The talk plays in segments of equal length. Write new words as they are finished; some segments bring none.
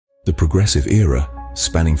The Progressive Era,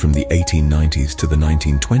 spanning from the 1890s to the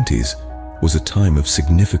 1920s, was a time of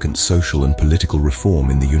significant social and political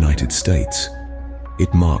reform in the United States.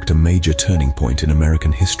 It marked a major turning point in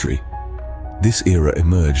American history. This era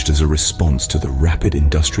emerged as a response to the rapid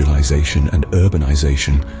industrialization and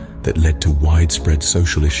urbanization that led to widespread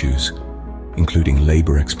social issues, including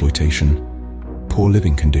labor exploitation, poor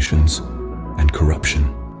living conditions, and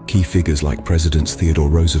corruption. Key figures like Presidents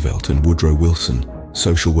Theodore Roosevelt and Woodrow Wilson,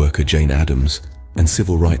 social worker Jane Addams, and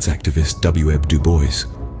civil rights activist W. Du Bois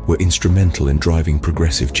were instrumental in driving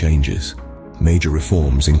progressive changes. Major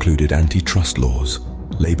reforms included antitrust laws,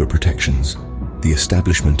 labor protections, the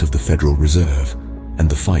establishment of the Federal Reserve, and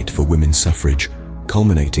the fight for women's suffrage,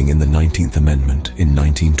 culminating in the 19th Amendment in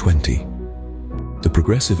 1920. The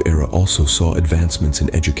Progressive Era also saw advancements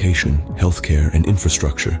in education, healthcare, and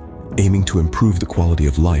infrastructure, aiming to improve the quality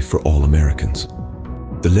of life for all Americans.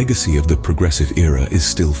 The legacy of the Progressive Era is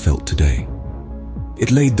still felt today.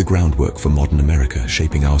 It laid the groundwork for modern America,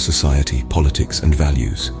 shaping our society, politics, and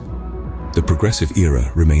values. The Progressive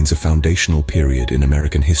Era remains a foundational period in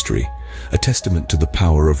American history, a testament to the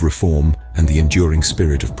power of reform and the enduring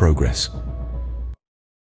spirit of progress.